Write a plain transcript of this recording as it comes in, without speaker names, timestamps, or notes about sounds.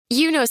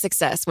You know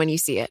success when you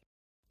see it.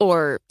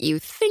 Or you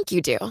think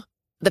you do.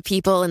 The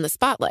people in the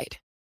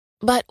spotlight.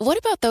 But what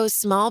about those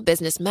small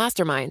business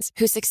masterminds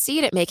who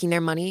succeed at making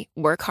their money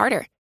work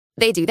harder?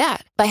 They do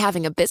that by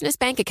having a business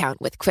bank account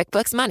with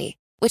QuickBooks Money,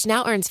 which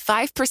now earns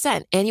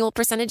 5% annual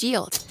percentage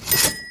yield.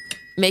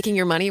 Making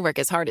your money work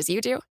as hard as you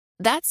do?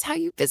 That's how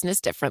you business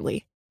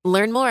differently.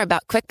 Learn more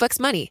about QuickBooks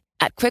Money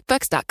at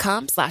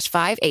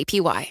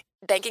quickbooks.com/5APY.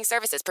 Banking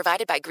services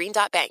provided by Green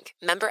Dot Bank.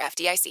 Member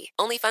FDIC.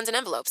 Only funds and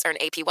envelopes earn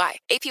APY.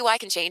 APY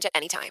can change at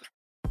any time.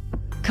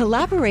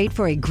 Collaborate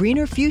for a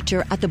greener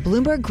future at the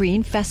Bloomberg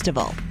Green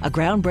Festival, a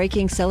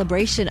groundbreaking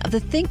celebration of the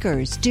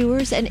thinkers,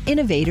 doers, and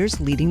innovators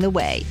leading the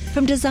way.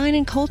 From design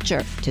and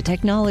culture to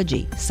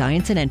technology,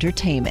 science, and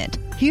entertainment.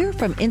 Hear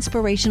from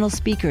inspirational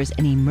speakers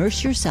and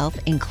immerse yourself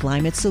in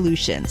climate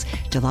solutions.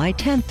 July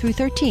 10th through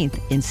 13th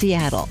in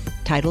Seattle.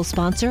 Title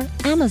sponsor,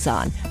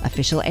 Amazon.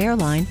 Official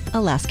airline,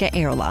 Alaska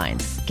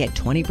Airlines. Get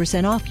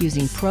 20% off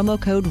using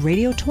promo code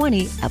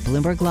radio20 at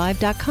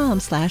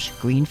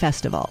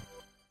bloomberglive.com/greenfestival.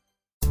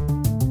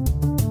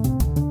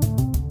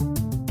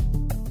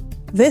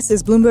 This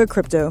is Bloomberg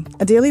Crypto,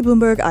 a daily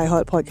Bloomberg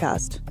iHeart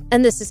podcast.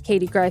 And this is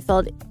Katie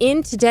Greifeld,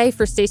 in today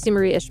for Stacey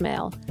Marie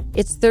Ishmael.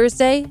 It's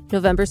Thursday,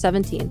 November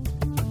 17th.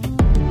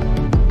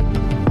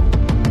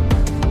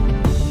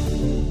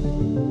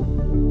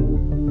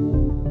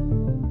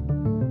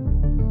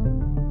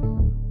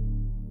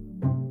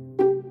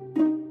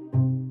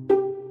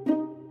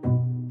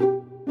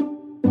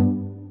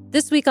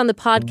 This week on the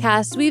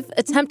podcast, we've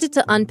attempted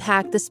to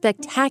unpack the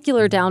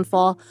spectacular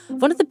downfall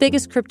of one of the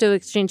biggest crypto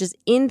exchanges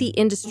in the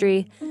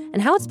industry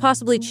and how it's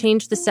possibly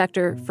changed the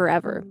sector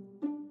forever.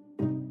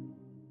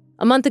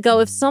 A month ago,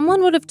 if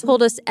someone would have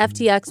told us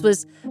FTX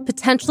was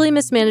potentially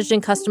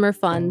mismanaging customer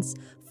funds,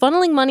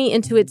 funneling money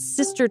into its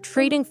sister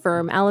trading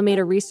firm,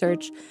 Alameda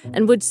Research,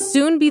 and would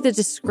soon be the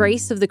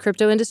disgrace of the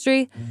crypto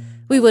industry,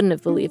 we wouldn't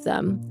have believed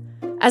them.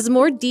 As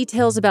more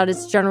details about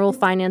its general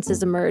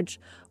finances emerge,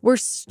 we're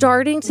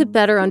starting to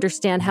better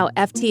understand how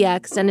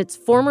FTX and its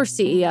former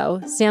CEO,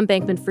 Sam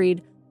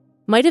Bankman-Fried,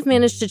 might have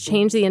managed to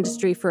change the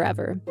industry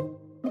forever.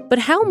 But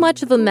how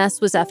much of a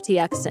mess was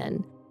FTX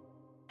in?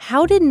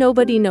 How did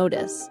nobody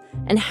notice?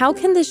 And how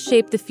can this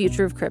shape the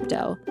future of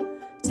crypto?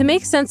 To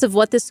make sense of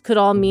what this could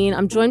all mean,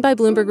 I'm joined by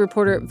Bloomberg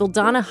reporter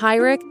Vildana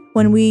Hajric.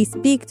 When we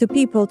speak to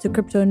people, to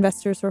crypto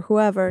investors or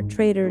whoever,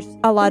 traders,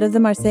 a lot of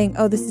them are saying,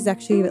 oh, this is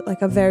actually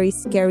like a very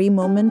scary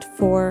moment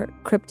for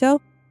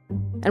crypto.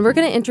 And we're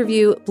going to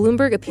interview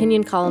Bloomberg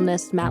opinion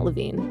columnist Matt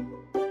Levine.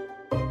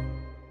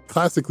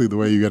 Classically, the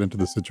way you get into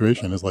the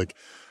situation is like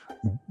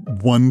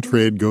one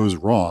trade goes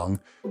wrong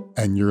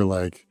and you're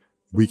like,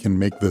 we can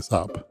make this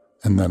up.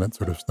 And then it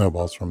sort of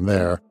snowballs from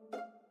there.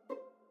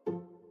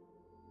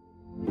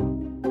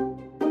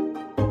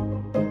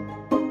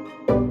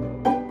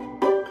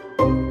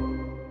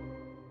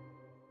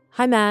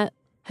 Hi, Matt.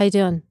 How you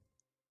doing?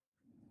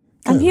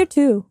 I'm here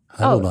too.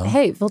 Hi,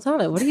 hey,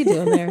 Vildana, what are you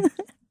doing there?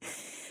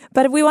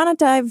 But we want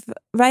to dive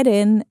right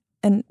in.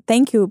 And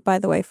thank you, by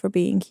the way, for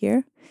being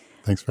here.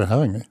 Thanks for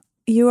having me.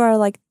 You are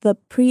like the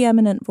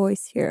preeminent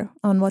voice here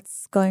on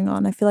what's going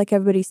on. I feel like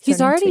everybody's turning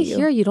He's already to you.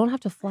 here. You don't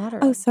have to flatter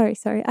him. Oh, sorry.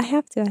 I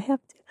have to.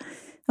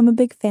 I'm a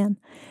big fan.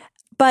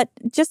 But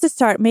just to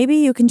start, maybe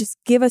you can just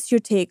give us your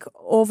take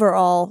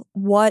overall.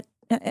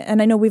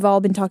 And I know we've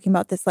all been talking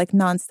about this like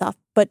nonstop,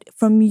 but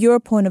from your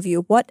point of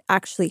view, what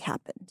actually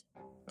happened?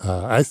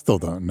 I still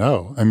don't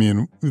know. I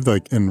mean,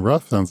 like in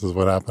rough senses,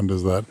 what happened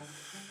is that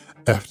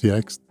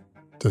FTX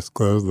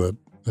disclosed that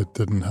it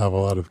didn't have a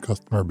lot of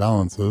customer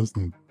balances,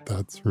 and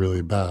that's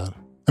really bad.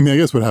 I mean, I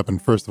guess what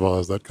happened, first of all,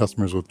 is that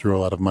customers withdrew a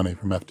lot of money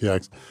from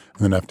FTX,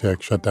 and then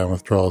FTX shut down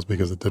withdrawals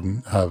because it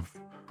didn't have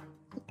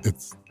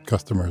its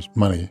customers'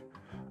 money.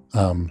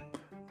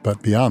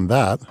 But beyond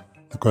that,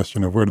 the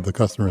question of where did the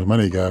customers'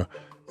 money go,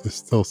 this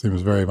still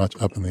seems very much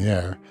up in the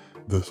air.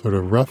 The sort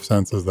of rough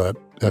sense is that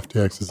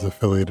FTX's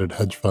affiliated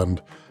hedge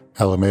fund,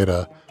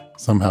 Alameda,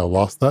 somehow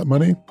lost that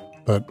money,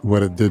 but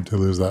what it did to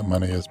lose that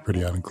money is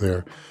pretty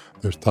unclear.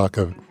 There's talk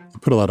of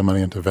put a lot of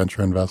money into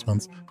venture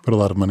investments, put a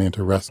lot of money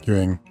into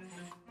rescuing,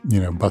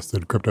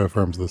 busted crypto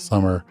firms this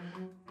summer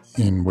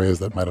in ways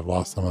that might have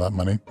lost some of that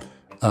money.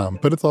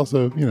 But it's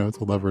also, it's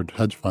a levered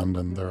hedge fund,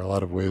 and there are a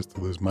lot of ways to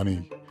lose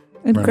money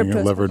running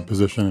a levered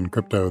position in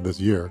crypto this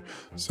year.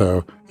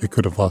 So it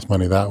could have lost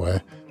money that way.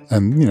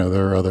 And,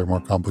 there are other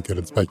more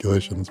complicated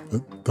speculations,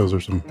 but those are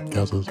some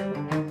guesses.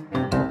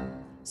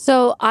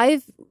 So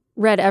I've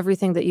read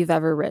everything that you've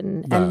ever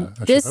written. And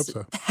this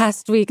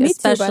past week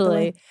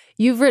especially,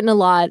 you've written a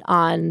lot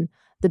on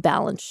the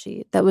balance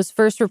sheet that was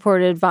first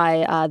reported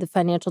by the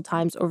Financial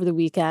Times over the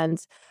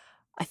weekend.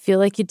 I feel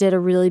like you did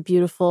a really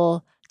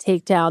beautiful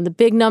takedown. The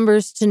big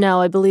numbers to know,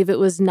 I believe it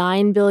was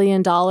 $9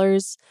 billion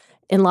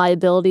in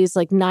liabilities,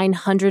 like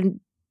 $900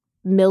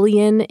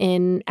 million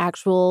in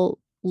actual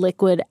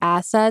liquid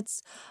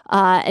assets.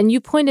 And you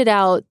pointed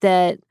out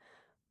that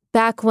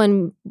back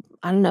when,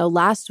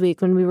 last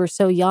week when we were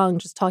so young,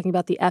 just talking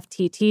about the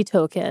FTT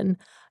token,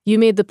 you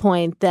made the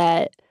point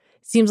that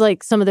seems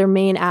like some of their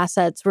main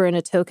assets were in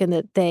a token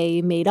that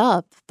they made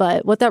up.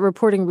 But what that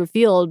reporting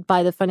revealed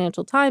by the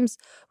Financial Times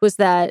was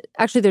that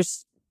actually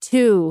there's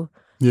two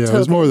Yeah, tokens.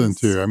 there's more than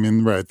two. I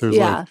mean, right. There's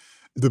like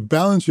the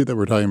balance sheet that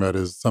we're talking about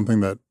is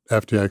something that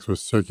FTX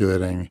was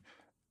circulating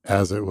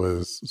as it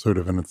was sort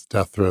of in its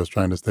death throes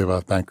trying to stave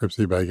off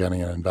bankruptcy by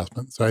getting an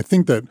investment. So I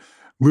think that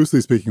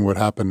loosely speaking, what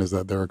happened is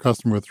that there were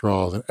customer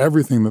withdrawals and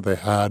everything that they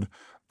had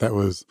that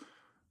was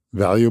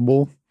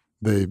valuable,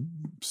 they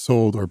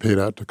sold or paid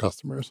out to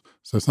customers.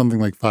 So something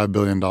like $5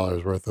 billion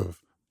worth of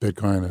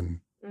Bitcoin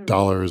and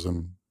dollars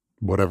and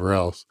whatever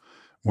else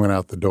went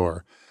out the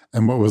door.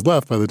 And what was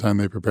left by the time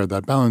they prepared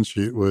that balance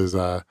sheet was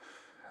the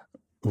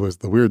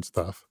weird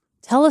stuff.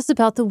 Tell us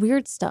about the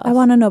weird stuff. I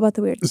want to know about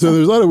the weird stuff. So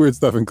there's a lot of weird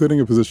stuff,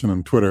 including a position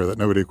on Twitter that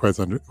nobody quite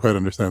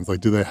understands.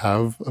 Like, do they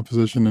have a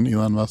position in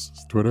Elon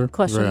Musk's Twitter?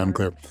 Question. Very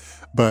unclear.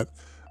 But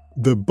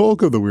the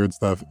bulk of the weird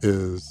stuff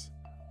is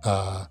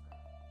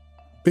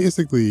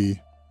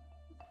basically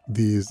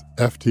these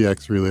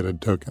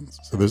FTX-related tokens.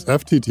 So there's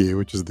FTT,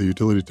 which is the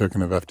utility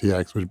token of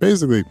FTX, which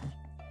basically,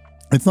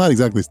 it's not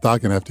exactly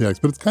stock in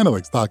FTX, but it's kind of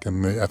like stock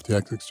in the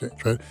FTX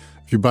exchange, right?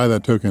 If you buy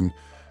that token,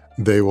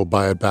 they will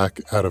buy it back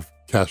out of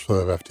cash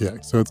flow of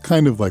FTX. So it's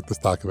kind of like the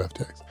stock of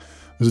FTX.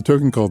 There's a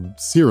token called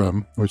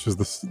Serum, which is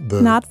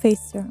the not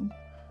face serum.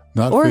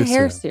 Not or face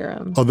hair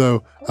serum.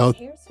 Although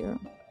Hair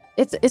serum.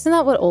 Isn't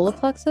that what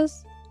Olaplex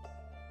is?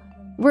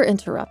 We're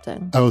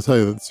interrupting. I will tell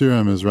you that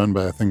Serum is run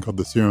by a thing called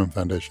the Serum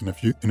Foundation.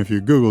 If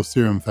you Google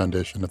Serum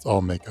Foundation, it's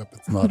all makeup.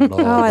 It's not at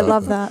all. I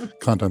love that.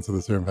 Contents of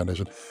the Serum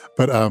Foundation.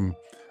 But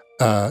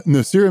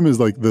no, Serum is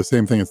like the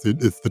same thing.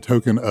 It's the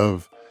token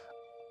of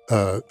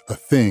a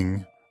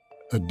thing,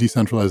 a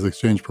decentralized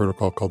exchange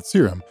protocol called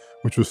Serum,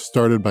 which was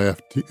started by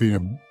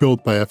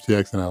built by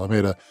FTX in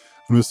Alameda,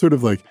 and was sort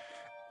of like,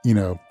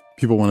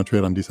 people want to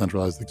trade on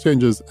decentralized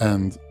exchanges,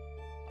 and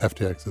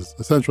FTX is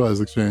a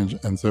centralized exchange,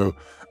 and so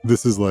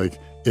this is like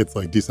its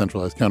like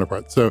decentralized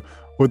counterpart. So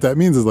what that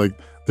means is like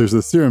there's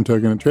this Serum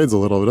token, it trades a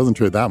little, it doesn't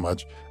trade that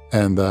much,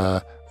 and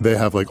they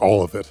have like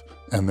all of it,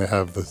 and they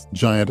have this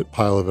giant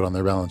pile of it on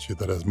their balance sheet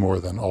that has more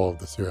than all of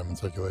the Serum in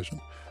circulation.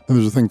 Then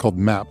there's a thing called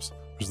MAPS,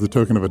 which is the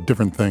token of a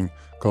different thing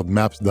called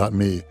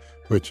Maps.me,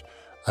 which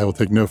I will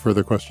take no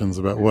further questions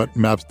about what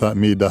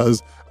Maps.me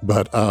does,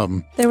 but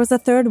there was a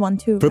third one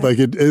too. But right?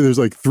 like there's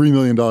like $3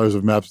 million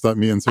of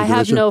Maps.me in circulation. I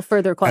have no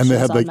further questions. And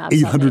they had like on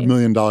 $800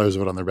 million of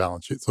it on their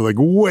balance sheet. So like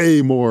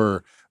way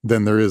more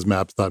than there is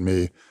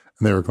Maps.me. And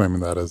they were claiming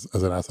that as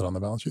an asset on the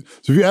balance sheet.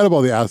 So if you add up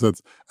all the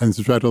assets and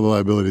subtract all the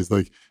liabilities,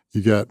 like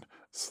you get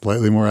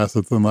slightly more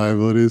assets than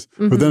liabilities.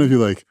 Mm-hmm. But then if you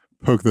like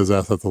poke those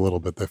assets a little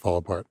bit, they fall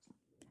apart.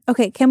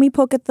 Okay, can we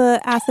poke at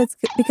the assets?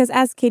 Because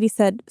as Katie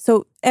said,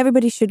 so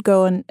everybody should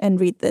go and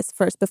read this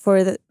first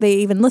before they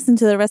even listen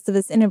to the rest of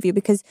this interview,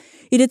 because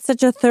you did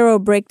such a thorough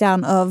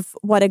breakdown of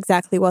what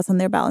exactly was on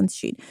their balance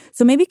sheet.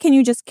 So maybe can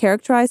you just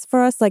characterize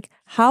for us, like,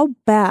 how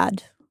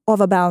bad of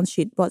a balance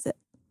sheet was it?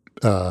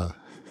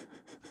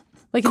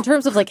 Like in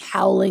terms of like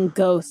howling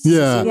ghosts.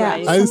 Yeah.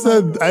 Right? I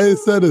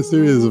said a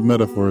series of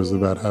metaphors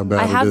about how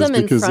bad it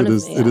is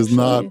because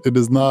it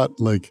is not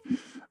like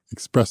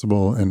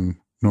expressible in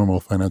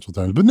normal financial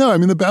terms. But no, I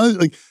mean the balance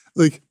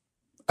like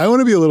I want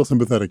to be a little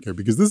sympathetic here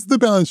because this is the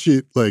balance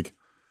sheet like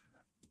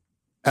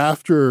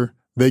after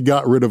they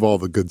got rid of all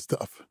the good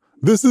stuff.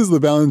 This is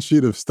the balance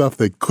sheet of stuff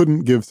they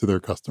couldn't give to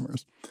their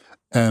customers.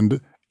 And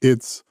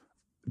it's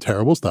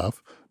terrible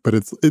stuff, but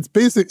it's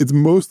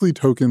mostly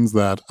tokens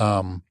that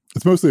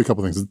it's mostly a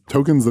couple things. It's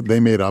tokens that they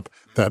made up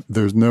that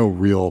there's no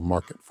real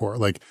market for.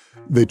 Like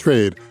they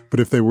trade, but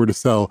if they were to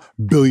sell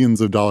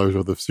billions of dollars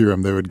worth of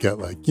Serum, they would get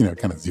like, kind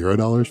of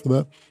 $0 for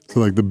that. So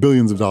like the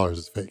billions of dollars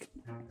is fake.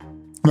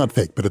 Not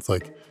fake, but it's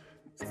like,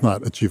 it's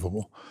not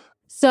achievable.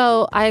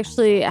 So I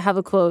actually have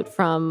a quote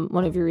from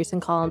one of your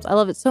recent columns. I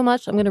love it so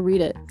much. I'm going to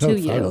read it to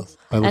you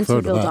and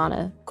to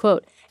Vildana.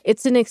 Quote,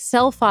 "It's an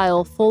Excel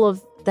file full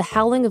of the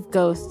howling of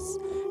ghosts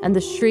and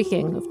the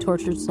shrieking of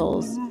tortured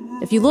souls.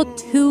 If you look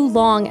too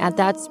long at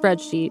that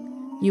spreadsheet,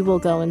 you will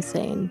go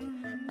insane."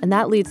 And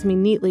that leads me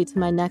neatly to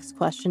my next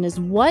question is,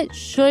 what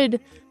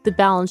should the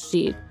balance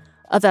sheet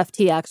of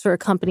FTX or a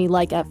company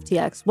like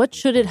FTX, what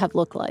should it have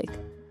looked like?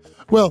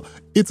 Well,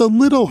 it's a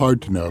little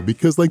hard to know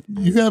because like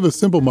you have a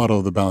simple model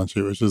of the balance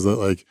sheet, which is that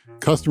like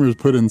customers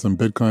put in some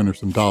Bitcoin or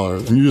some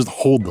dollars and you just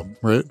hold them,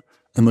 right?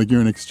 And like you're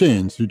an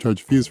exchange, so you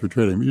charge fees for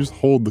trading, but you just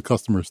hold the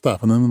customer's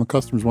stuff. And then when the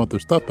customers want their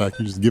stuff back,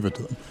 you just give it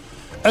to them.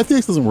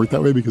 FTX doesn't work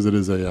that way because it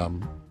is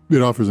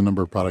it offers a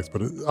number of products,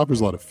 but it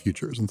offers a lot of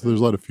futures. And so there's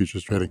a lot of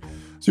futures trading.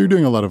 So you're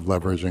doing a lot of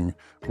leveraging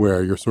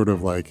where you're sort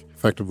of like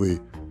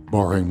effectively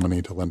borrowing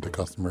money to lend to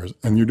customers.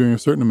 And you're doing a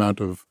certain amount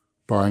of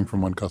borrowing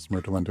from one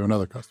customer to lend to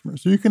another customer.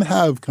 So you can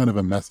have kind of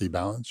a messy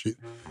balance sheet.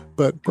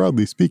 But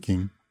broadly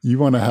speaking, you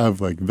want to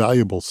have like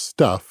valuable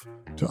stuff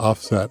to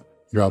offset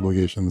your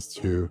obligations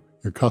to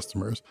your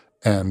customers.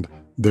 And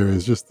there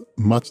is just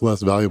much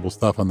less valuable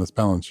stuff on this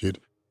balance sheet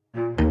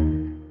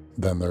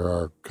than there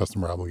are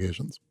customer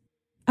obligations.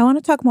 I want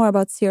to talk more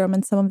about Serum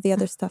and some of the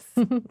other stuff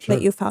Sure.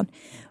 that you found.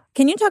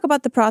 Can you talk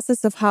about the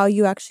process of how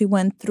you actually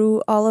went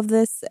through all of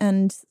this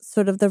and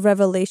sort of the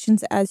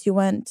revelations as you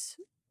went,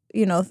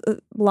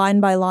 line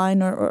by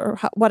line or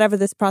whatever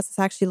this process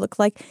actually looked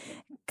like?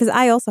 Because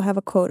I also have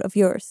a quote of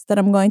yours that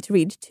I'm going to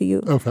read to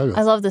you. Oh, fabulous.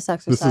 I love this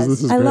exercise.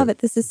 This is I great. love it.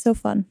 This is so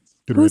fun.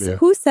 Good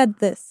Who said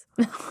this?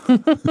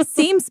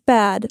 Seems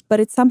bad, but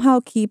it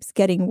somehow keeps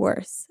getting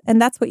worse.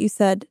 And that's what you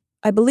said.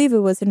 I believe it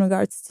was in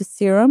regards to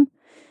serum.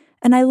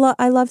 And I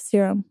love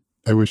serum.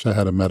 I wish I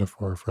had a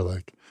metaphor for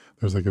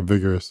there's a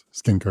vigorous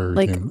skincare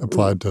routine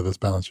applied to this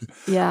balance sheet.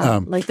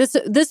 Yeah,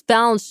 this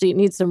balance sheet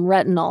needs some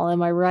retinol.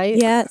 Am I right?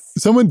 Yes.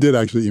 Someone did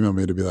actually email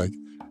me to be like,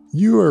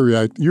 you're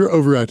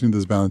overreacting to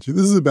this balance sheet.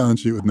 This is a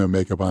balance sheet with no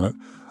makeup on it.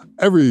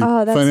 Every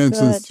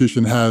financial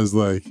institution has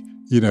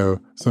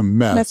some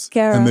mess.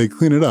 Mascara. And they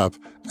clean it up.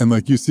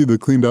 And you see the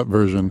cleaned up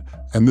version,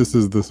 and this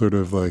is the sort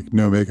of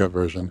no makeup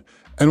version.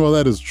 And while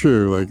that is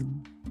true,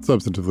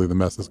 substantively the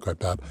mess is quite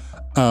bad.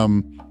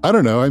 I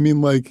don't know. I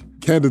mean,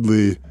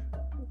 candidly,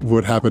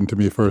 what happened to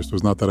me first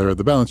was not that I read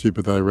the balance sheet,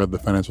 but that I read the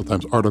Financial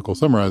Times article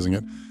summarizing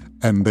it.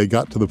 And they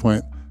got to the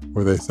point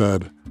where they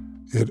said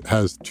it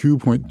has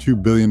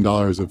 $2.2 billion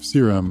of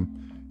serum,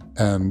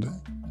 and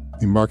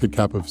the market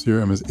cap of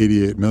serum is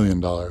 $88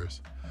 million.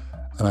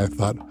 And I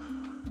thought,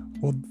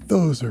 well,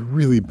 those are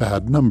really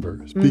bad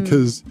numbers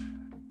because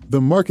the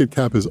market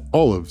cap is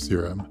all of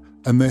serum,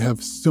 and they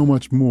have so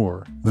much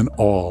more than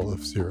all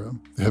of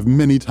serum. They have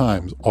many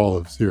times all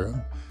of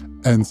serum.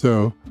 And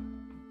so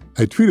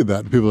I tweeted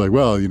that, and people were like,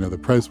 well, the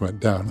price went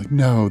down.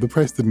 No, the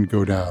price didn't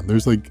go down.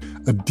 There's a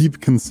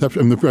deep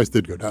conceptual, the price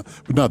did go down,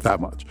 but not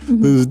that much.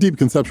 Mm-hmm. There's a deep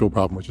conceptual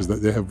problem, which is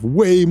that they have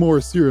way more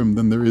serum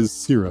than there is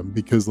serum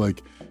because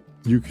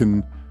you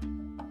can,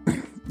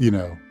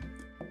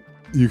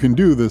 you can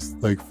do this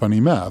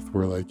funny math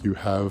where you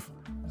have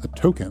a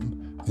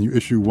token and you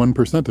issue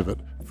 1% of it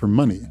for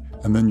money.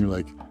 And then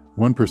you're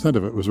 1%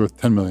 of it was worth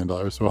 $10 million.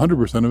 So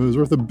 100% of it is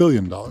worth $1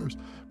 billion.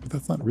 But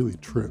that's not really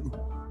true.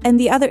 And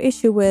the other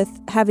issue with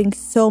having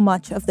so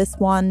much of this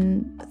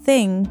one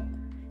thing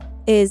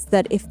is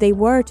that if they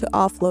were to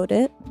offload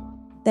it,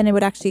 then it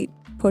would actually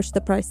push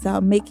the price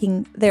down,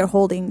 making their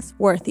holdings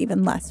worth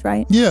even less,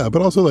 right? Yeah,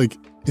 but also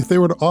if they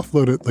were to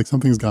offload it,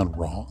 something's gone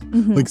wrong.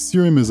 Mm-hmm.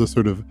 Serum is a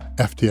sort of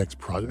FTX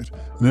project.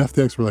 And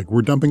FTX were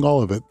we're dumping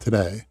all of it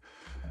today.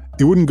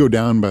 It wouldn't go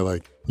down by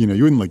you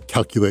wouldn't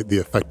calculate the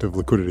effective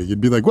liquidity.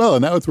 You'd be well,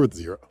 now it's worth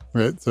zero,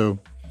 right? So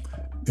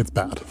it's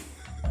bad.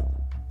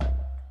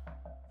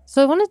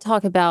 So I want to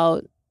talk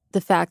about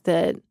the fact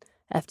that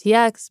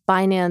FTX,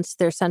 Binance,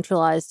 they're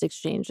centralized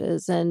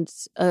exchanges. And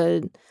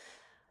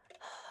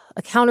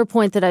a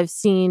counterpoint that I've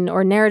seen,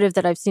 or narrative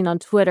that I've seen on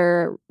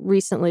Twitter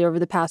recently over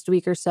the past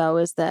week or so,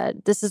 is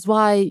that this is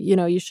why,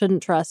 you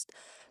shouldn't trust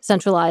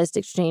centralized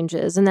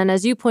exchanges. And then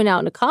as you point out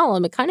in a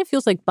column, it kind of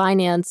feels like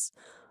Binance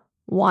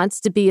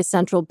wants to be a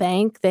central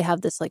bank. They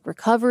have this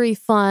recovery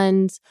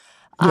fund.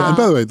 Yeah, and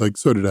by the way,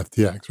 so did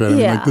FTX, right?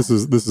 I mean, this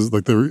is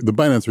the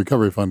Binance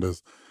Recovery Fund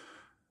is,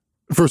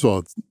 first of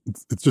all,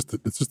 it's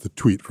just a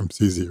tweet from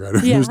CZ,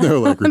 right? Yeah. There's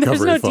no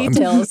recovery fund.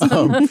 Details.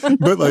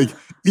 But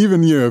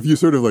even if you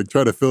sort of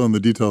try to fill in the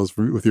details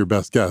with your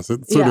best guess,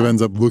 it sort of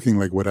ends up looking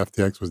like what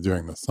FTX was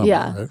doing this summer.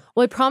 Yeah. Right?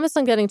 Well, I promise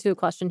I'm getting to a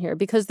question here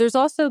because there's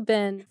also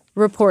been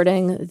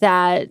reporting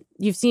that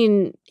you've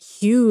seen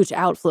huge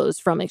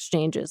outflows from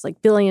exchanges,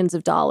 billions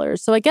of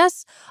dollars. So I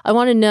guess I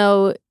want to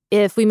know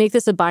if we make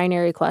this a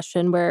binary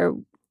question, where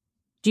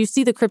do you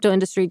see the crypto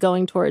industry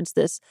going towards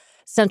this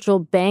central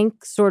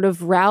bank sort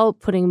of route,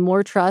 putting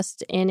more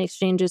trust in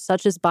exchanges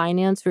such as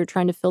Binance who are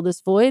trying to fill this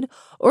void?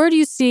 Or do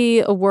you see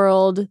a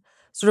world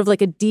sort of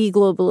like a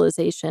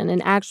deglobalization,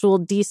 an actual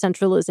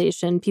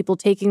decentralization, people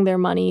taking their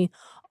money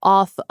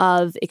off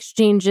of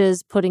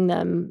exchanges, putting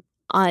them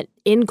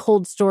in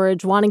cold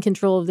storage, wanting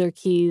control of their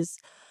keys?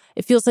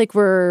 It feels like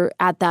we're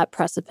at that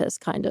precipice,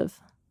 kind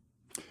of.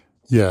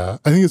 Yeah,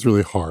 I think it's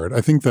really hard.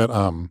 I think that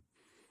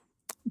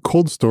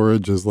cold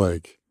storage is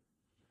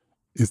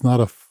it's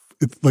not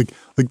it's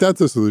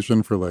that's a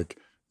solution for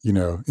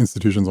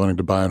institutions wanting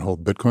to buy and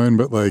hold Bitcoin.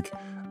 But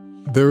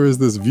there is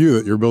this view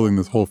that you're building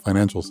this whole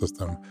financial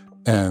system,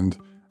 and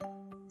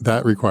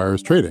that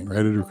requires trading,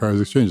 right? It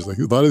requires exchanges.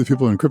 A lot of the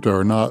people in crypto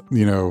are not,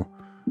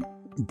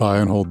 buy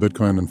and hold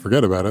Bitcoin and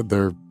forget about it.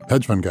 They're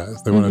hedge fund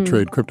guys. They want to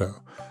trade crypto.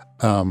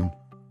 And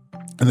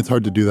it's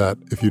hard to do that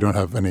if you don't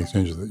have any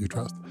exchanges that you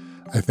trust.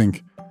 I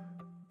think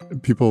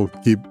people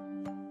keep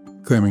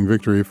claiming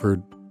victory for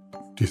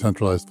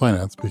decentralized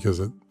finance because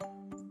it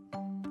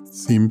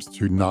seems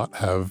to not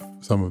have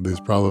some of these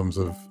problems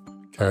of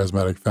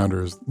charismatic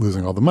founders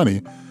losing all the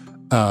money.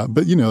 But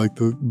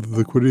the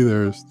liquidity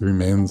there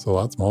remains a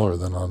lot smaller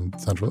than on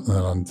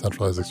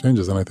centralized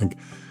exchanges. And I think,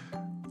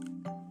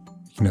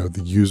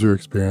 the user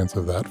experience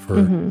of that for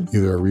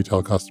either a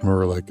retail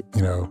customer or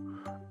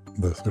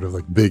the sort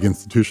of big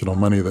institutional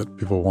money that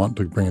people want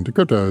to bring into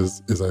crypto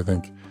is I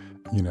think,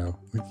 I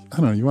don't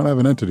know, you want to have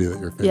an entity that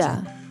you're facing.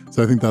 Yeah.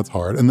 So I think that's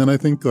hard. And then I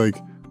think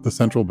the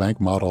central bank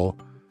model,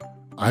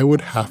 I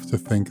would have to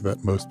think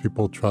that most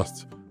people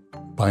trust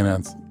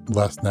Binance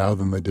less now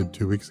than they did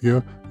 2 weeks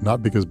ago,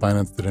 not because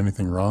Binance did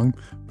anything wrong,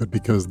 but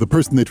because the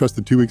person they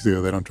trusted 2 weeks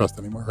ago, they don't trust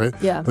anymore, right?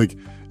 Yeah. Like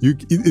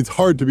it's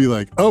hard to be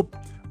like, oh,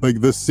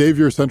 like the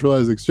savior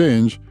centralized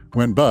exchange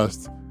went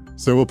bust,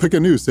 so we'll pick a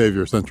new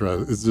savior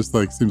centralized. It's just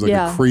like, seems like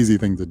a crazy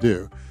thing to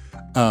do.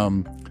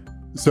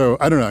 So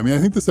I don't know. I mean, I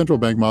think the central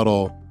bank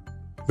model,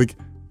 like,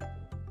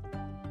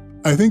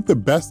 I think the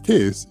best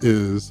case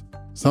is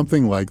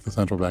something like the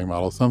central bank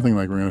model, something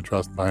like we're going to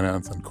trust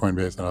Binance and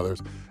Coinbase and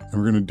others, and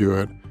we're going to do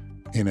it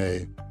in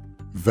a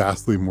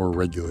vastly more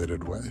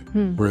regulated way,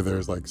 where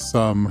there's like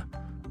some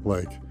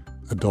like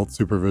adult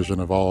supervision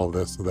of all of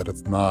this so that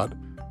it's not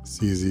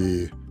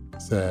CZ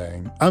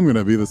saying, I'm going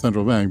to be the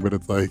central bank, but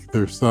it's like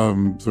there's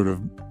some sort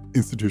of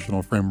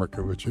institutional framework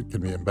in which it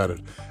can be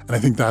embedded. And I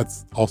think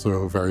that's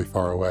also very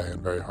far away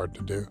and very hard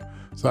to do.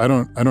 So I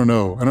don't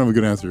know. I don't have a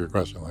good answer to your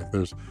question. Like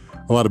there's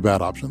a lot of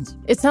bad options.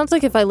 It sounds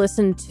like if I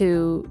listen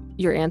to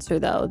your answer,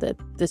 though, that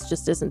this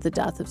just isn't the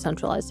death of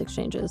centralized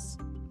exchanges.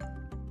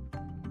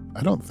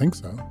 I don't think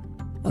so.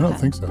 I don't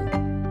think so.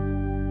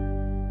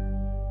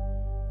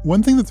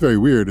 One thing that's very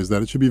weird is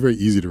that it should be very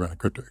easy to run a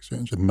crypto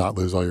exchange and not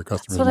lose all your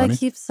customers' money. That's what I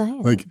keep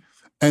saying. Like,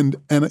 and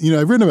you know,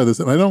 I've written about this,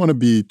 and I don't want to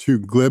be too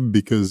glib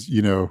because,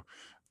 you know,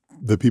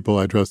 the people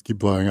I trust keep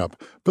blowing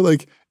up. But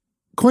like,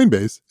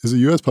 Coinbase is a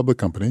U.S. public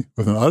company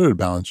with an audited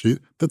balance sheet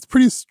that's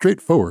pretty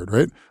straightforward,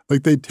 right?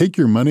 Like they take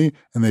your money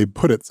and they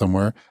put it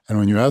somewhere, and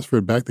when you ask for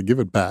it back, they give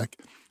it back.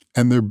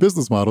 And their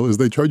business model is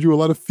they charge you a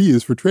lot of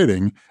fees for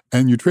trading,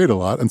 and you trade a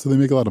lot, and so they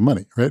make a lot of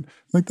money, right?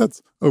 Like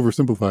that's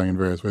oversimplifying in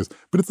various ways,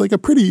 but it's like a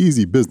pretty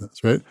easy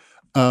business, right?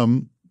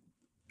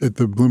 At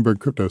the Bloomberg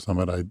Crypto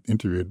Summit, I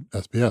interviewed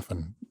SBF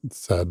and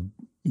said,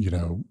 you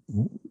know,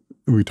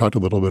 we talked a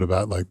little bit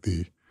about like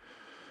the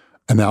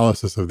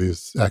analysis of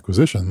these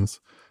acquisitions.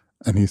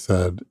 And he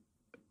said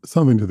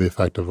something to the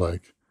effect of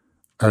like,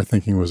 our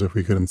thinking was if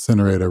we could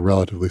incinerate a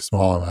relatively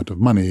small amount of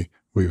money,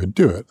 we would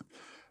do it.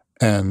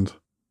 And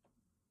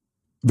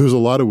there's a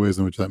lot of ways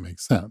in which that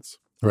makes sense,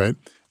 right?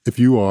 If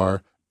you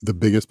are the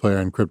biggest player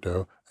in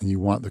crypto and you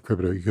want the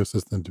crypto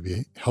ecosystem to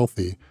be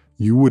healthy,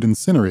 you would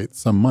incinerate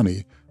some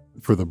money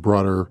for the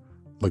broader,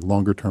 like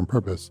longer term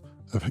purpose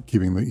of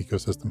keeping the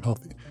ecosystem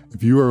healthy.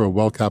 If you are a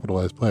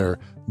well-capitalized player,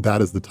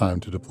 that is the time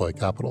to deploy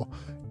capital.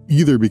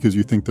 Either because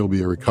you think there'll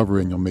be a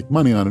recovery and you'll make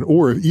money on it,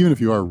 or even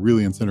if you are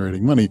really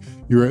incinerating money,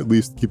 you're at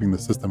least keeping the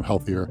system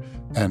healthier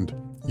and,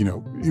 you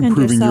know,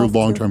 improving your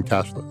long-term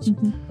cash flows.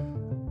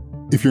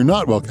 Mm-hmm. If you're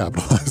not well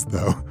capitalized,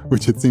 though,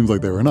 which it seems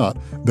like they were not,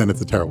 then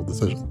it's a terrible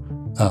decision.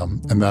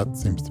 And that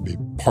seems to be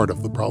part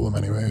of the problem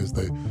anyway, is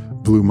they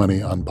blew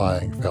money on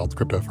buying failed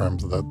crypto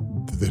firms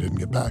that they didn't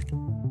get back.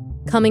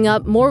 Coming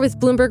up, more with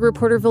Bloomberg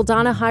reporter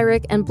Vildana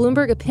Heinrich and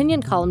Bloomberg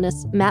opinion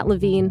columnist Matt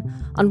Levine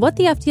on what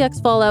the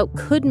FTX fallout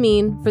could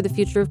mean for the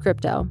future of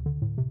crypto.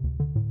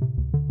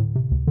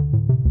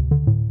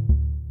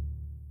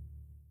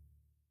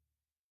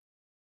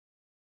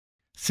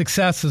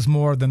 Success is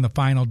more than the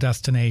final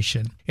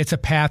destination. It's a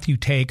path you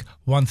take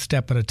one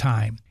step at a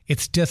time.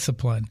 It's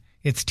discipline,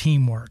 it's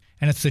teamwork,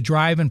 and it's the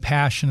drive and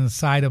passion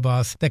inside of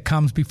us that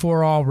comes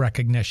before all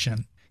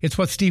recognition. It's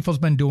what Stifel's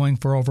been doing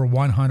for over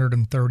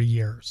 130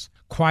 years.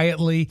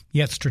 Quietly,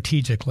 yet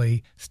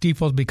strategically,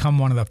 Stifel's become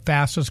one of the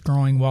fastest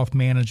growing wealth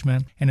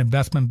management and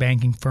investment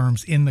banking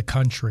firms in the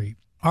country.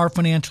 Our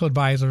financial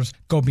advisors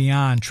go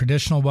beyond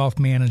traditional wealth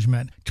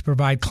management to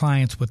provide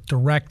clients with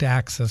direct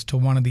access to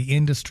one of the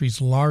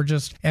industry's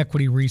largest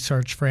equity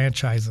research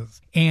franchises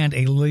and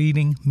a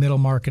leading middle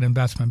market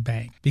investment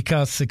bank.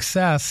 Because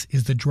success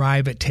is the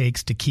drive it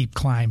takes to keep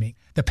climbing,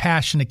 the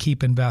passion to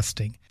keep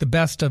investing, the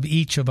best of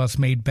each of us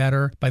made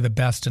better by the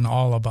best in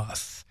all of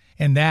us.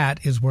 And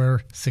that is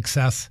where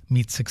success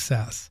meets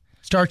success.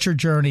 Start your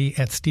journey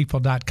at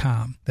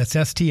Stifel.com. That's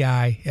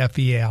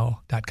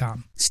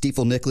Stifel.com.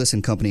 Stifel Nicholas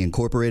and Company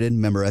Incorporated,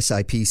 member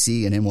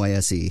SIPC and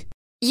NYSE.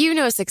 You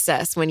know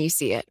success when you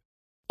see it.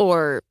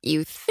 Or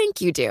you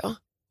think you do.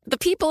 The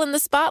people in the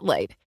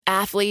spotlight.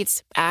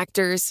 Athletes,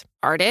 actors,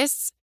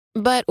 artists.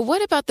 But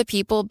what about the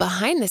people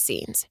behind the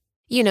scenes?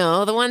 You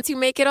know, the ones who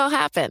make it all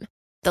happen.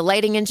 The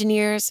lighting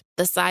engineers,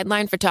 the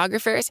sideline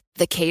photographers,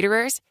 the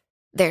caterers.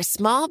 They're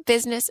small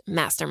business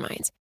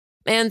masterminds.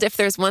 And if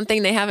there's one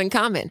thing they have in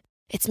common,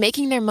 it's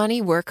making their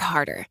money work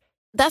harder.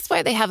 That's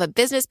why they have a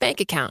business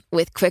bank account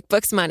with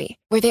QuickBooks Money,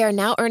 where they are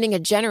now earning a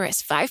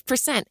generous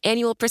 5%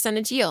 annual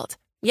percentage yield.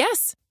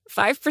 Yes,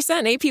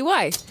 5%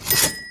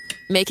 APY.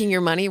 Making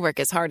your money work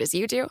as hard as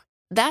you do?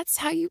 That's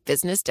how you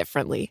business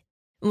differently.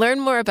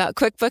 Learn more about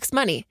QuickBooks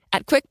Money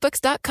at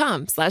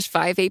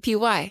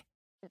quickbooks.com/5APY.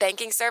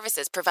 Banking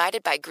services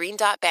provided by Green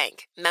Dot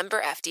Bank,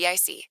 member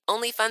FDIC.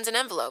 Only funds and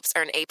envelopes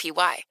earn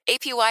APY.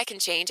 APY can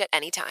change at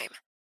any time.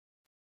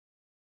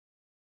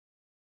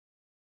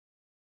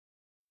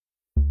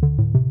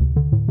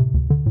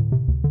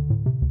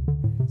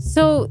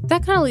 So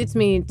that kind of leads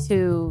me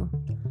to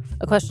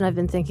a question I've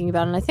been thinking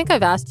about, and I think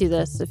I've asked you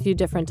this a few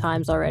different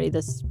times already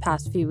this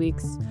past few week.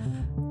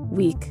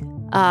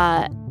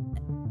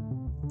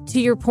 To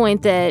your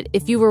point that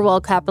if you were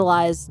well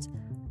capitalized,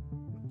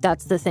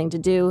 that's the thing to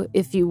do.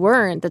 If you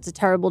weren't, that's a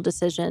terrible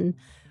decision.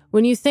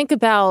 When you think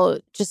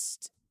about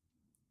just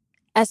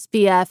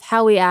SBF,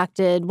 how we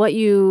acted,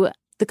 the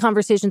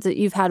conversations that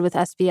you've had with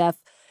SBF,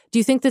 do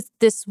you think that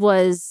this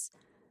was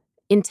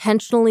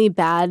intentionally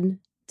bad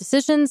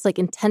decisions, like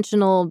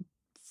intentional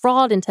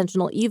fraud,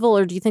 intentional evil,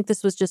 or do you think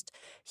this was just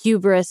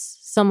hubris,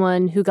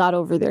 someone who got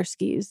over their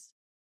skis?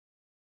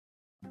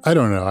 I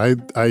don't know. I've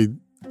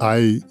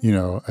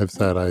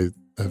said I've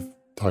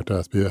talked to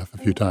SBF a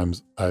few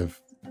times.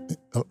 I've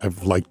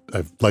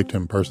liked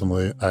him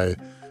personally. I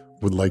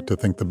would like to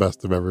think the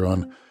best of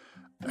everyone.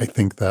 I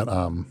think that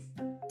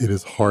it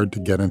is hard to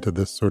get into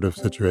this sort of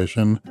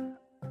situation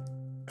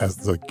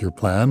as like your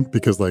plan,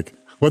 because like,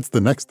 what's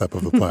the next step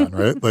of the plan,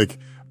 right? Like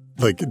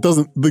it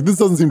doesn't, like, this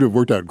doesn't seem to have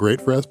worked out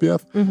great for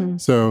SBF. Mm-hmm.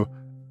 So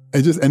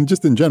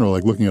just in general,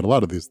 like looking at a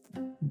lot of these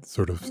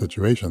sort of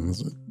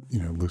situations,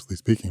 loosely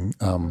speaking,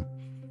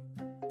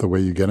 the way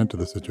you get into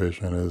the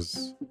situation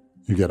is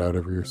you get out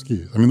over your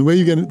skis. I mean, the way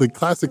you get, like,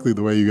 classically,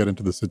 the way you get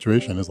into the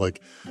situation is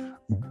like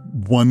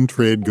one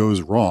trade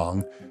goes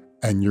wrong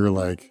and you're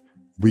like,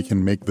 we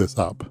can make this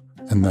up.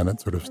 And then it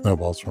sort of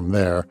snowballs from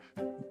there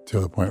to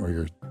the point where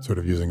you're sort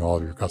of using all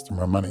of your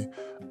customer money.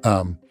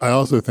 I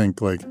also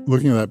think, like,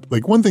 looking at that,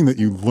 like, one thing that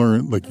you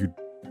learn, like, you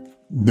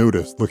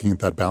notice looking at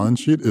that balance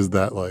sheet is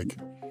that, like,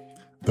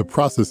 the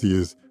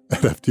processes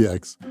at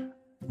FTX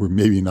were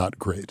maybe not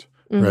great,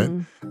 right?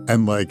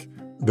 And, like,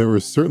 there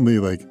was certainly,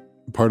 like,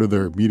 part of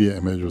their media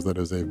image was that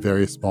it was a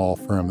very small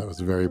firm that was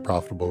very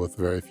profitable with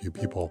very few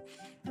people.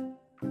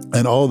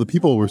 And all of the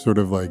people were sort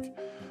of, like,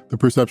 the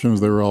perception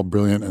was they were all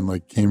brilliant and,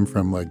 like, came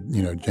from, like,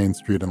 Jane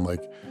Street and,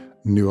 like,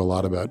 knew a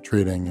lot about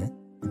trading,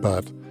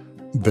 but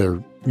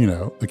their,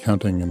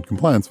 accounting and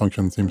compliance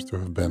function seems to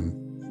have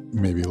been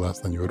maybe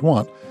less than you would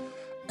want.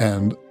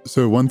 And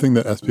so one thing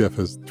that SPF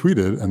has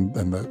tweeted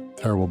and the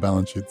terrible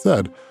balance sheet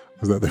said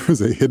was that there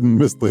was a hidden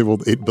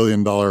mislabeled $8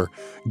 billion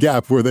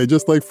gap where they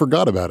just, like,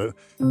 forgot about it.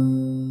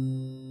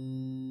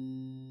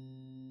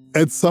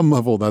 At some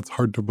level, that's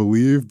hard to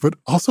believe, but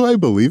also I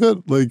believe it.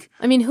 Like,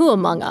 I mean, who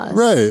among us?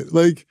 Right.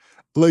 Like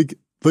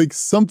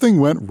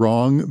something went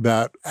wrong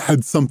that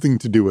had something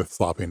to do with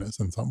sloppiness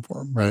in some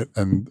form, right?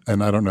 And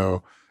I don't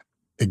know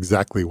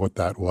exactly what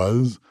that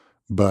was,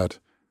 but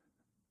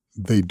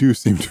they do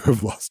seem to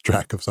have lost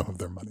track of some of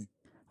their money.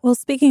 Well,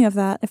 speaking of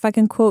that, if I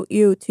can quote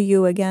you to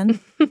you again,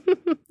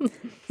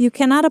 you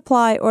cannot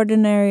apply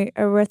ordinary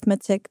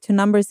arithmetic to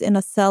numbers in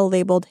a cell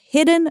labeled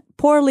hidden,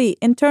 poorly,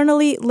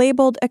 internally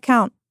labeled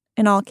account,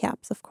 in all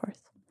caps, of course.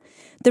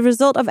 The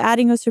result of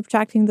adding or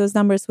subtracting those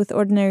numbers with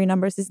ordinary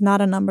numbers is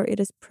not a number, it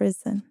is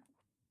prison.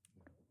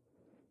 Do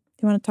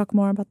you want to talk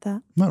more about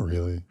that? Not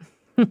really.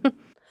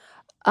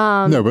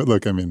 No, but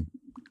look, I mean,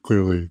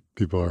 clearly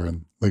people are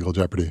in legal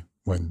jeopardy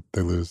when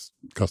they lose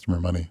customer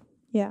money.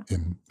 Yeah.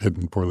 In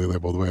hidden, poorly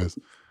labeled ways.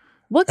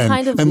 What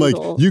kind of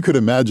legal? Like, you could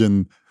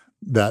imagine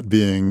that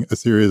being a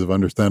series of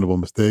understandable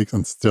mistakes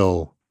and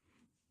still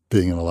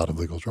being in a lot of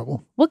legal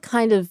trouble. What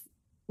kind of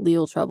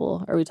legal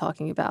trouble are we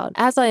talking about?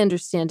 As I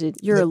understand it,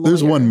 you're a lawyer.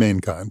 There's one main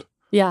kind.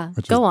 Yeah,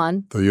 go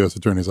on. The U.S.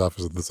 Attorney's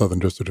Office of the Southern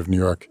District of New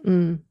York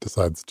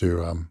decides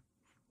to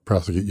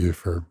prosecute you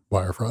for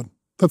wire fraud.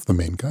 That's the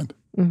main kind.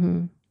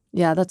 Mm-hmm.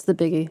 Yeah, that's the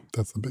biggie.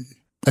 That's the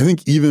biggie. I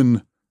think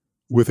even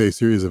with a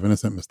series of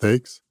innocent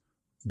mistakes,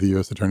 the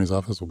U.S. Attorney's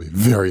Office will be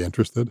very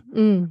interested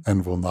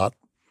and will not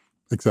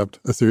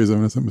accept a series of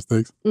innocent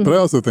mistakes. But I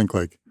also think,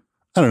 like,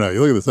 I don't know, you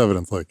look at this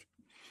evidence, like,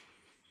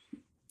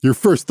 your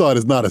first thought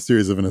is not a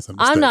series of innocent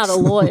mistakes. I'm not a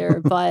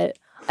lawyer, but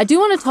I do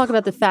want to talk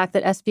about the fact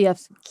that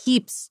SBF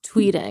keeps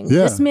tweeting.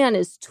 Yeah. This man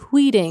is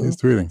tweeting. He's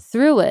tweeting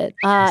through it.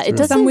 It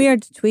does some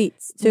weird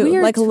tweets,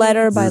 too, like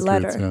letter by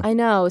letter. Tweets, yeah. I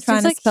know. It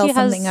trying seems to like spell he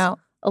has something out.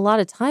 A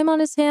lot of time on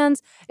his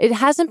hands. It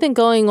hasn't been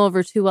going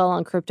over too well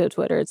on crypto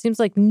Twitter. It seems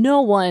like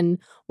no one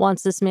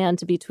wants this man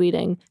to be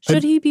tweeting.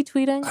 Should he be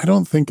tweeting? I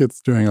don't think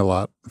it's doing a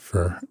lot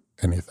for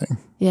anything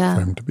for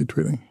him to be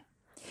tweeting.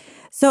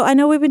 So I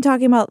know we've been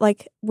talking about,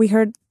 like, we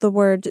heard the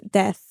word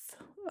death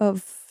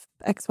of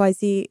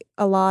XYZ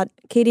a lot.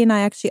 Katie and I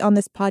actually on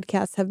this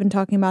podcast have been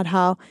talking about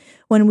how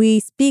when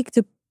we speak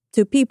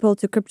to people,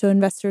 to crypto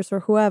investors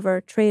or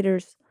whoever,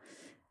 traders,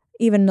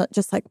 even not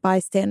just like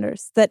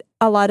bystanders, that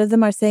a lot of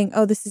them are saying,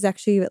 oh, this is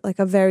actually like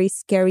a very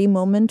scary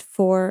moment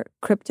for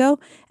crypto.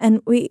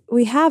 And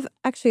we have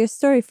actually a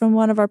story from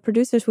one of our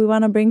producers. We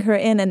want to bring her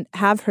in and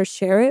have her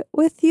share it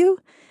with you.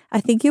 I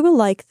think you will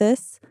like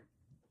this.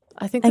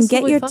 I think this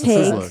will be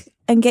fun.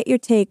 And get your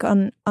take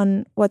on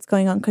what's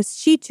going on, because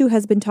she too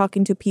has been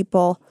talking to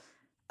people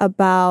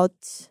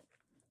about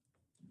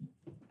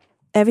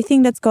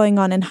everything that's going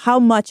on and how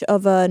much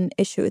of an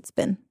issue it's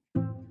been.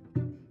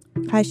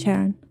 Hi,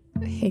 Sharon.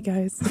 Hey,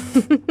 guys.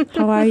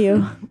 How are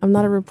you? I'm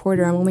not a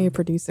reporter. I'm only a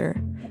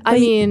producer. I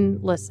mean,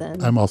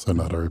 listen. I'm also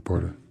not a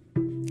reporter.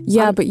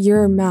 Yeah, but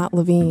you're Matt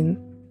Levine.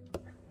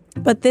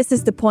 But this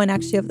is the point,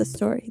 actually, of the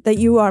story, that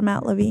you are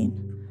Matt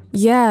Levine.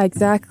 Yeah,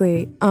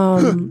 exactly.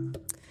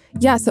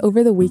 Yeah, so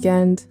over the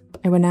weekend,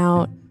 I went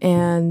out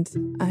and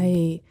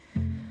I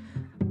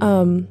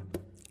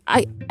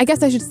I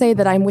guess I should say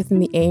that I'm within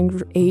the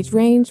age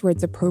range where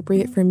it's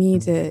appropriate for me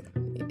to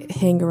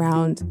hang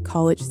around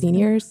college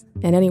seniors.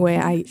 And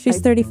anyway, She's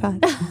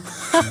 35.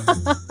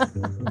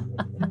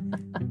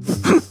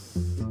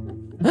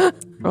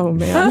 Oh,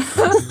 man.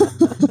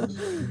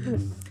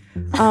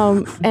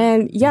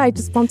 And yeah, I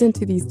just bumped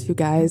into these two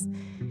guys,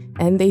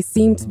 and they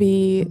seemed to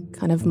be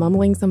kind of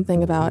mumbling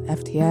something about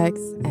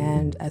FTX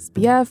and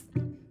SBF.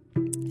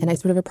 And I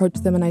sort of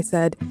approached them and I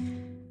said,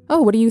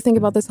 oh, what do you think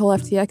about this whole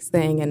FTX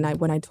thing? And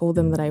when I told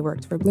them that I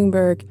worked for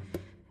Bloomberg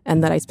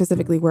and that I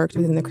specifically worked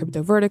within the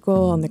crypto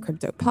vertical on the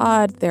crypto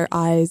pod, their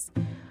eyes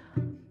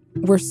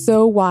were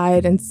so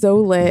wide and so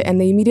lit.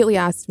 And they immediately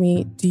asked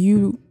me, do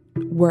you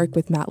work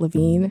with Matt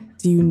Levine?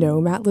 Do you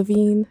know Matt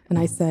Levine? And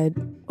I said,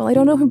 well, I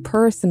don't know him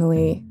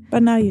personally.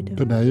 But now you do.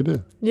 But now you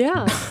do.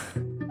 Yeah.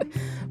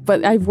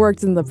 But I've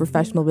worked in the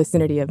professional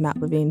vicinity of Matt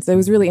Levine. So it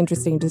was really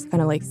interesting to just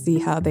kind of like see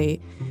how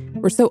they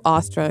were so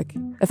awestruck.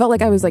 I felt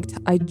like I was like,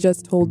 I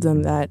just told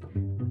them that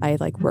I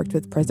like worked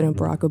with President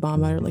Barack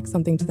Obama or like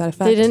something to that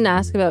effect. They didn't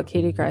ask about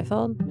Katie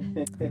Greifeld?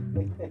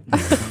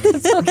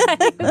 It's okay.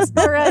 It's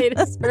all right.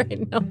 It's all right.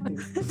 No.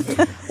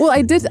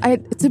 Well,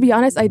 to be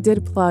honest, I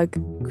did plug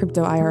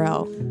Crypto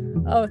IRL.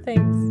 Oh,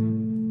 thanks.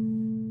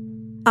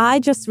 I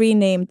just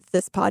renamed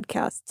this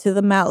podcast to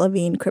the Matt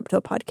Levine Crypto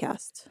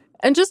Podcast.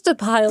 And just to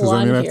pile Does that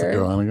on mean I here. have to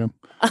go on again?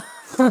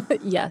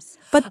 Yes.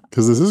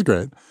 Because this is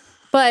great.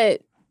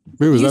 But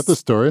Wait, was that the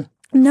story?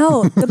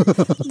 No,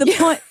 the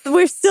point,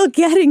 we're still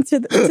getting to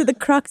the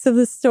crux of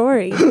the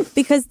story,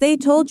 because they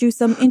told you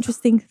some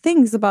interesting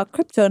things about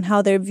crypto and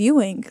how they're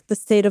viewing the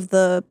state of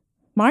the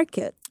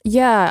market.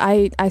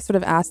 Yeah, I sort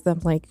of asked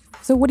them like,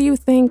 so what do you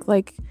think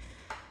like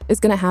is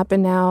going to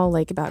happen now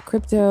like about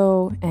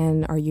crypto,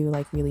 and are you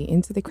like really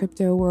into the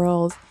crypto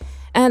world?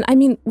 And I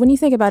mean, when you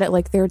think about it,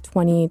 like they're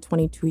 20,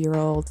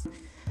 22-year-olds,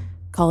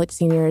 college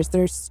seniors,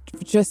 they're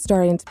just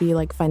starting to be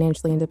like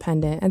financially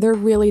independent, and they're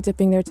really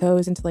dipping their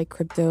toes into like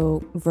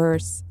crypto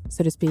verse,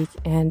 so to speak.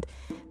 And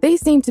they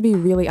seem to be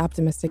really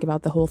optimistic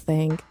about the whole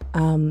thing.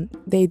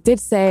 They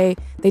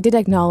did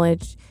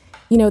acknowledge,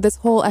 you know, this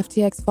whole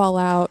FTX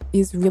fallout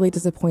is really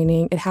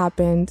disappointing. It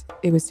happened.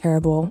 It was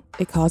terrible.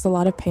 It caused a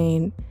lot of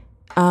pain.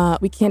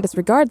 We can't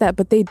disregard that,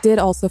 but they did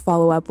also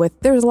follow up with,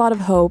 there's a lot of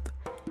hope.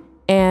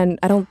 And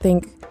I don't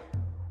think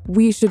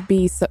we should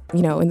be,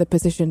 in the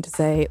position to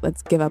say,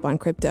 let's give up on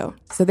crypto.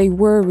 So they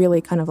were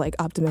really kind of like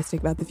optimistic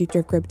about the future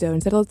of crypto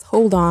and said, let's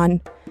hold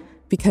on,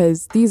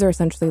 because these are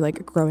essentially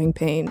like growing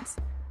pains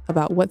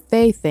about what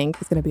they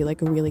think is going to be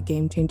like a really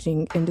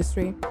game-changing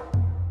industry.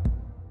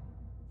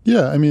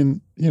 Yeah, I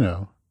mean,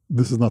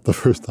 this is not the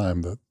first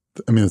time that,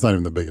 it's not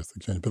even the biggest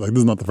exchange, but like this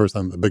is not the first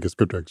time the biggest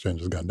crypto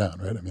exchange has gone down,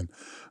 right? I mean,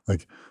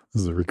 like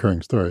this is a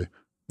recurring story.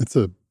 It's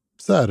a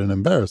sad and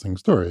embarrassing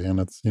story. And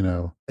it's,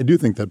 I do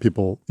think that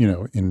people,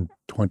 in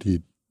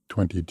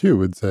 2022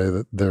 would say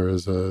that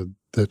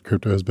that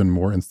crypto has been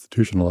more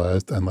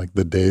institutionalized, and like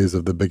the days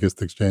of the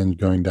biggest exchange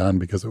going down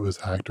because it was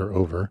hacked are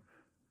over.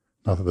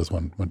 Not that this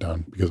one went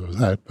down because it was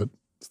hacked, but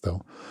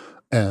still.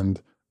 And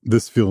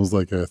this feels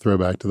like a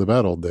throwback to the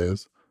bad old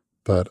days.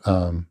 But,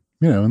 in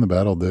the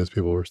bad old days,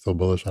 people were still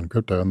bullish on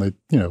crypto, and they,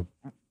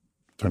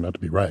 turned out to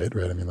be right?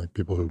 I mean, like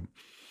people who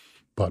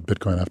bought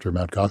Bitcoin after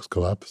Mt. Gox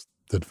collapsed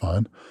did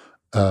fine.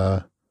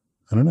 I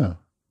don't know.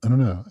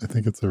 I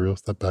think it's a real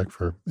step back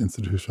for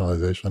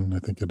institutionalization. I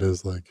think it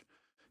is like,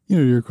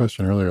 your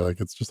question earlier, like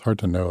it's just hard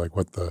to know like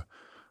what the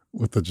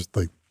just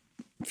like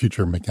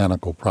future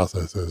mechanical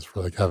process is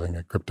for like having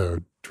a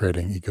crypto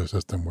trading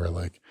ecosystem where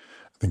like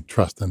I think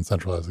trust in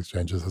centralized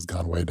exchanges has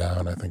gone way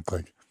down. I think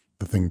like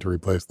the thing to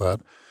replace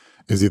that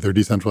is either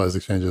decentralized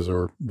exchanges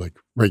or like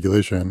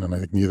regulation. And I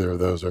think neither of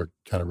those are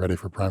kind of ready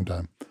for prime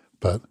time.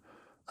 But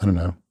I don't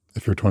know,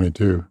 if you're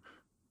 22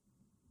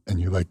 and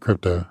you like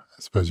crypto,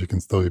 I suppose you can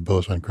still be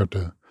bullish on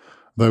crypto.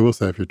 Though I will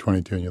say if you're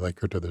 22 and you like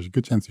crypto, there's a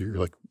good chance you're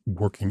like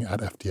working at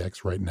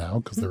FTX right now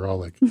because they're all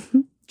like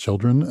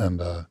children, and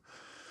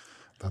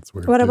that's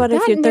weird. What about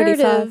if you're 35?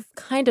 Narrative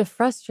kind of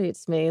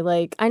frustrates me.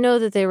 Like I know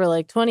that they were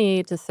like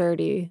 28 to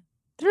 30.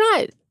 They're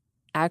not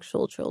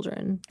actual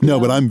children. No,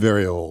 but I'm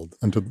very old,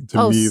 and to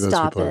me, those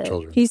people are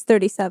children. He's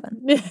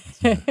 37.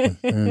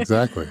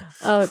 Exactly.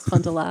 Oh, it's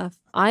fun to laugh.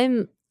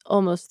 I'm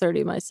almost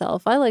 30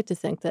 myself. I like to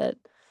think that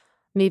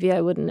maybe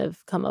I wouldn't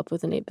have come up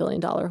with an $8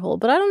 billion hole,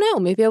 but I don't know.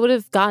 Maybe I would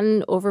have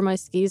gotten over my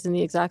skis in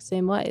the exact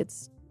same way.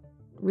 It's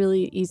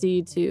really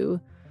easy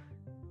to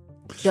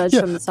judge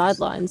from the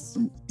sidelines.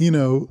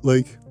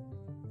 Like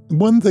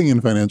one thing in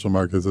financial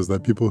markets is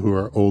that people who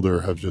are older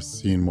have just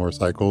seen more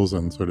cycles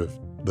and sort of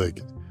like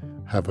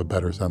have a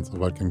better sense of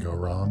what can go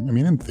wrong. I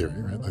mean, in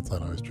theory, right? That's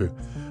not always true.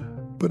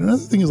 But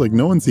another thing is like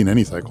no one's seen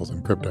any cycles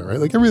in crypto, right?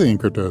 Like everything in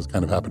crypto is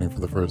kind of happening for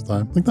the first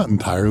time. Like not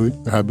entirely,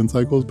 there have been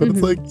cycles, but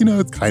it's like,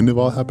 it's kind of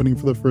all happening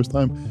for the first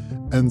time.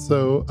 And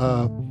so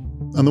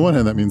on the one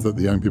hand, that means that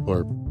the young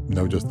people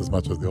know just as